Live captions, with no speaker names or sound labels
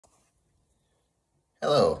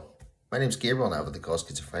Hello, my name is Gabriel and I have the call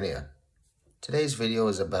schizophrenia. Today's video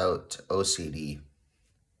is about OCD.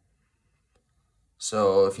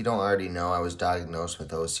 So if you don't already know, I was diagnosed with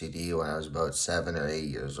OCD when I was about 7 or 8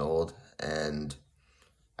 years old, and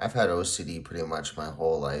I've had OCD pretty much my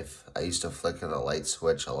whole life. I used to flicker the light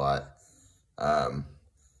switch a lot. I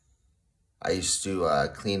used to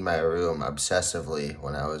clean my room obsessively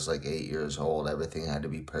when I was like 8 years old. Everything had to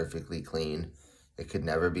be perfectly clean. It could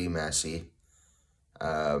never be messy.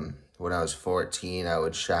 When I was 14, I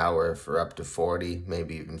would shower for up to 40,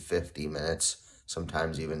 maybe even 50 minutes,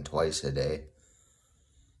 sometimes even twice a day.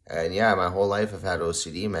 And yeah, my whole life I've had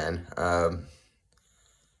OCD, man.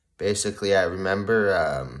 Basically, I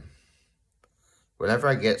remember whenever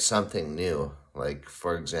I get something new, like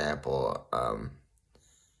for example,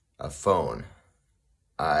 a phone,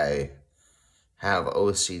 I have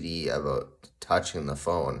OCD about touching the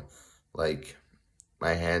phone. Like,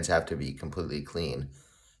 my hands have to be completely clean.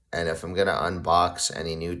 And if I'm going to unbox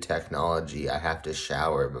any new technology, I have to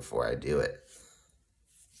shower before I do it.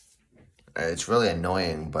 And it's really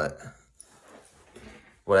annoying, but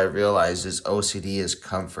what I realized is OCD is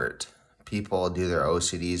comfort. People do their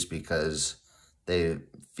OCDs because they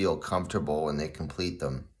feel comfortable when they complete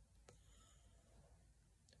them.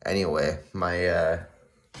 Anyway, my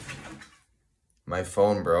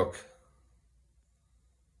phone broke,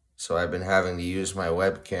 so I've been having to use my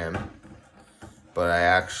webcam. But I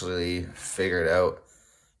actually figured out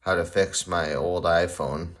how to fix my old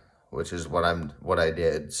iPhone, which is what I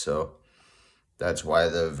did. So that's why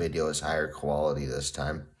the video is higher quality this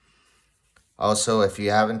time. Also, if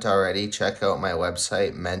you haven't already, check out my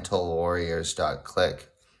website, mentalwarriors.click.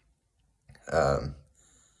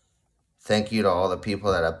 Thank you to all the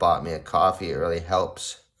people that have bought me a coffee. It really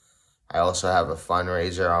helps. I also have a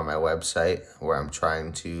fundraiser on my website where I'm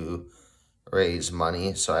trying to raise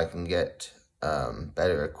money so I can get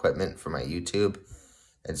better equipment for my YouTube,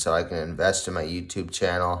 and so I can invest in my YouTube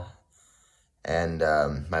channel and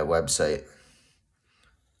my website.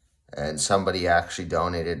 And somebody actually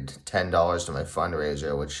donated $10 to my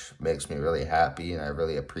fundraiser, which makes me really happy, and I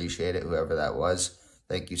really appreciate it, whoever that was.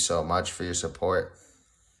 Thank you so much for your support,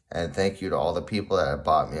 and thank you to all the people that have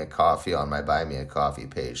bought me a coffee on my Buy Me a Coffee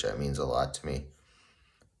page. That means a lot to me.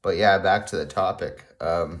 But yeah, back to the topic.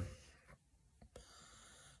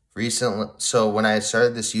 Recently, so when I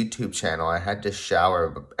started this YouTube channel, I had to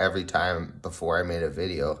shower every time before I made a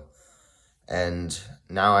video. And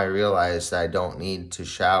now I realize that I don't need to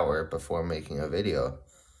shower before making a video.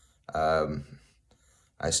 I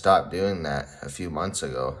stopped doing that a few months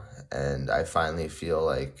ago, and I finally feel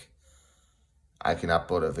like I can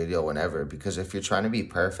upload a video whenever. Because if you're trying to be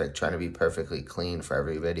perfect, trying to be perfectly clean for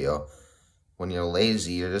every video, when you're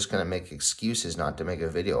lazy, you're just going to make excuses not to make a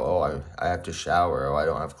video. Oh, I have to shower. Oh, I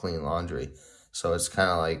don't have clean laundry. So it's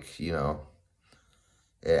kind of like, you know,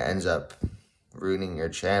 it ends up ruining your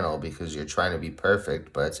channel because you're trying to be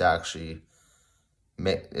perfect, but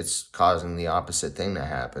it's causing the opposite thing to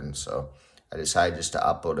happen. So I decided just to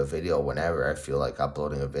upload a video whenever I feel like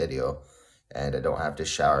uploading a video, and I don't have to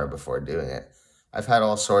shower before doing it. I've had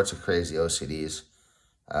all sorts of crazy OCDs.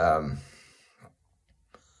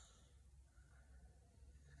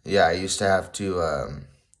 Yeah, I used to have to,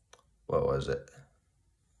 what was it?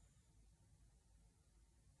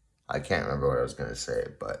 I can't remember what I was going to say,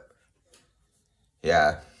 but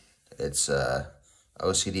yeah, it's,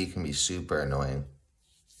 OCD can be super annoying.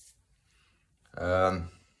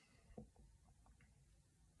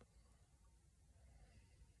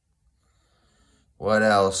 What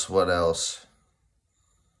else?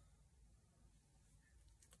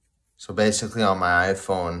 So basically on my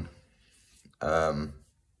iPhone,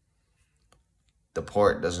 the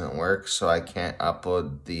port doesn't work, so I can't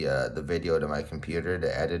upload the video to my computer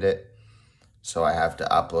to edit it. So I have to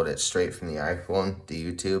upload it straight from the iPhone to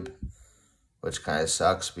YouTube, which kind of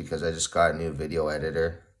sucks because I just got a new video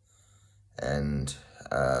editor. And,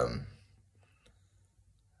 well,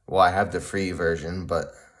 I have the free version,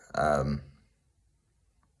 but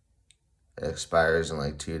it expires in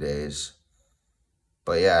like 2 days.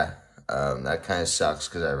 But yeah, that kind of sucks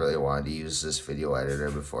because I really wanted to use this video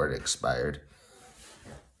editor before it expired.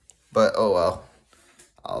 But oh well,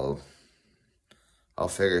 I'll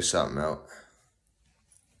figure something out.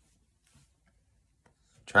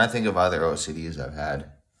 Trying to think of other OCDs I've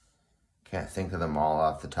had. Can't think of them all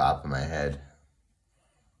off the top of my head.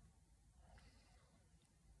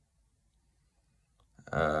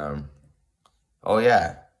 Oh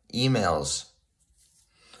yeah, emails.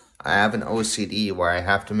 I have an OCD where I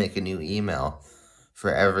have to make a new email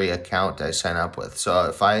for every account I sign up with. So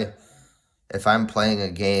if I'm playing a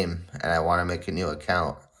game and I want to make a new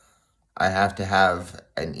account, I have to have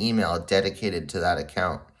an email dedicated to that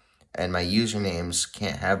account, and my usernames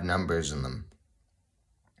can't have numbers in them.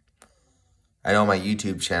 I know my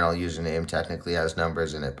YouTube channel username technically has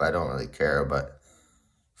numbers in it, but I don't really care. But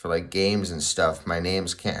for like games and stuff, my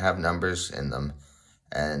names can't have numbers in them.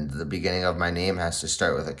 And the beginning of my name has to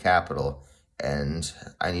start with a capital. And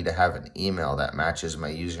I need to have an email that matches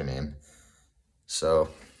my username. So,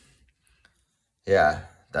 yeah,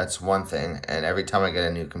 that's one thing. And every time I get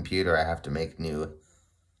a new computer, I have to make new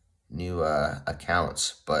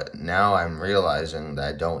accounts. But now I'm realizing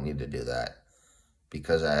that I don't need to do that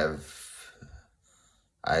because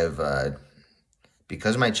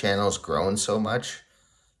because my channel's grown so much,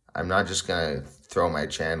 I'm not just gonna throw my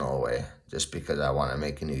channel away just because I want to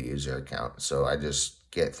make a new user account. So I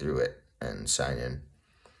just get through it and sign in.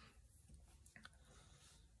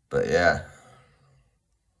 But yeah,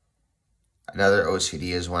 another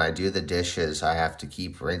OCD is when I do the dishes, I have to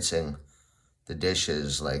keep rinsing the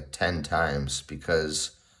dishes like 10 times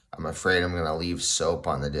because I'm afraid I'm gonna leave soap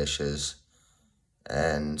on the dishes.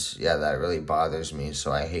 And yeah, that really bothers me.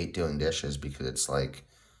 So I hate doing dishes because it's like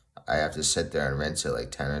I have to sit there and rinse it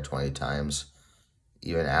like 10 or 20 times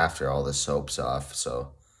even after all the soap's off.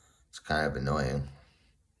 So it's kind of annoying.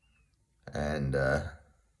 And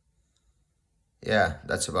yeah,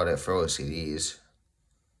 that's about it for OCDs.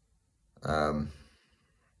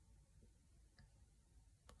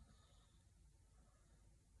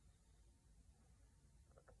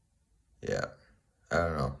 Yeah, I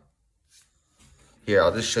don't know. Here,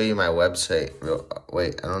 I'll just show you my website.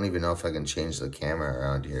 Wait, I don't even know if I can change the camera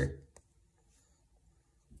around here.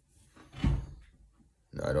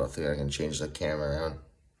 No, I don't think I can change the camera around.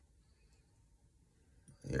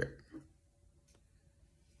 Here.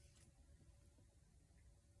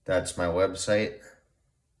 That's my website.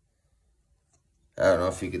 I don't know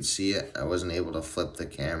if you could see it. I wasn't able to flip the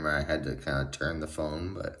camera. I had to kind of turn the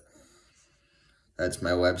phone, but that's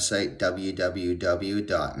my website,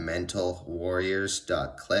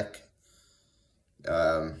 www.mentalwarriors.click.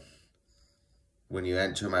 When you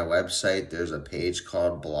enter my website, there's a page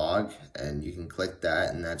called blog, and you can click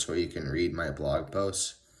that, and that's where you can read my blog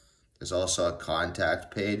posts. There's also a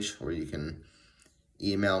contact page where you can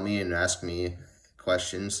email me and ask me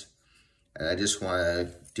questions. And I just want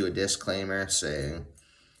to do a disclaimer saying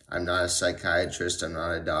I'm not a psychiatrist, I'm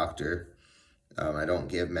not a doctor. I don't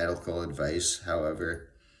give medical advice. However,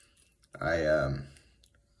 I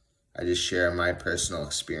just share my personal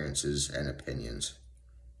experiences and opinions.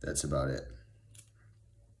 That's about it.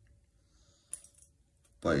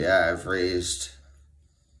 But yeah, I've raised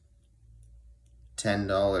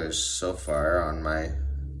 $10 so far on my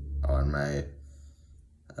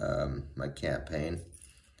my campaign,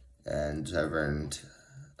 and I've earned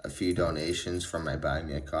a few donations from my Buy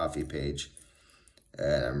Me a Coffee page,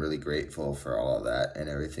 and I'm really grateful for all of that and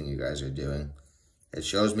everything you guys are doing. It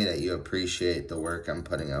shows me that you appreciate the work I'm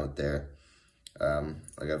putting out there.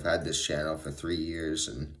 Like I've had this channel for 3 years,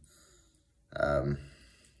 and I've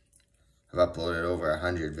uploaded over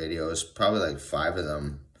 100 videos. Probably like 5 of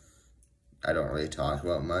them I don't really talk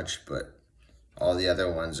about much, but all the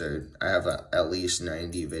other ones I have at least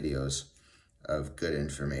 90 videos of good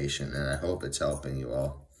information, and I hope it's helping you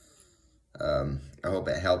all. I hope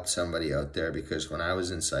it helped somebody out there, because when I was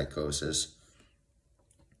in psychosis,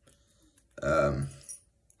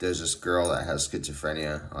 there's this girl that has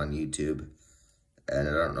schizophrenia on YouTube, and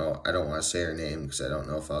I don't want to say her name because I don't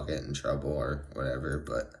know if I'll get in trouble or whatever,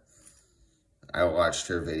 but I watched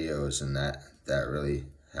her videos, and that really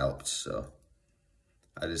helped. So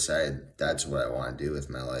I decided that's what I want to do with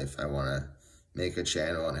my life. I want to make a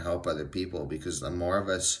channel and help other people, because the more of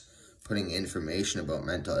us putting information about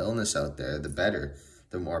mental illness out there, the better.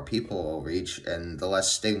 The more people will reach, and the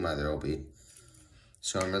less stigma there will be.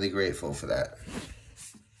 So I'm really grateful for that.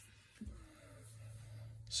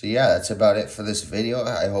 So yeah, that's about it for this video.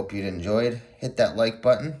 I hope you enjoyed. Hit that like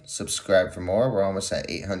button. Subscribe for more. We're almost at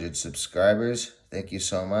 800 subscribers. Thank you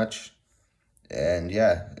so much. And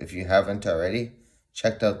yeah, if you haven't already,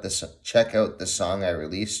 check out the song I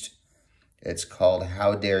released. It's called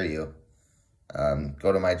How Dare You.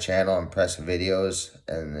 Go to my channel and press videos,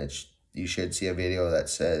 and you should see a video that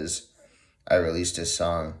says I released a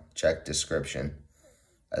song. Check description,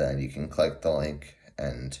 and then you can click the link.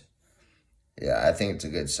 And yeah, I think it's a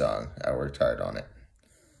good song. I worked hard on it.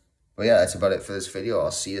 But yeah, that's about it for this video.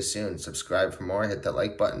 I'll see you soon. Subscribe for more. Hit that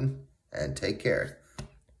like button, and take care.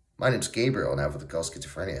 My name's Gabriel, and I have what they call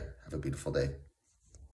schizophrenia. Have a beautiful day.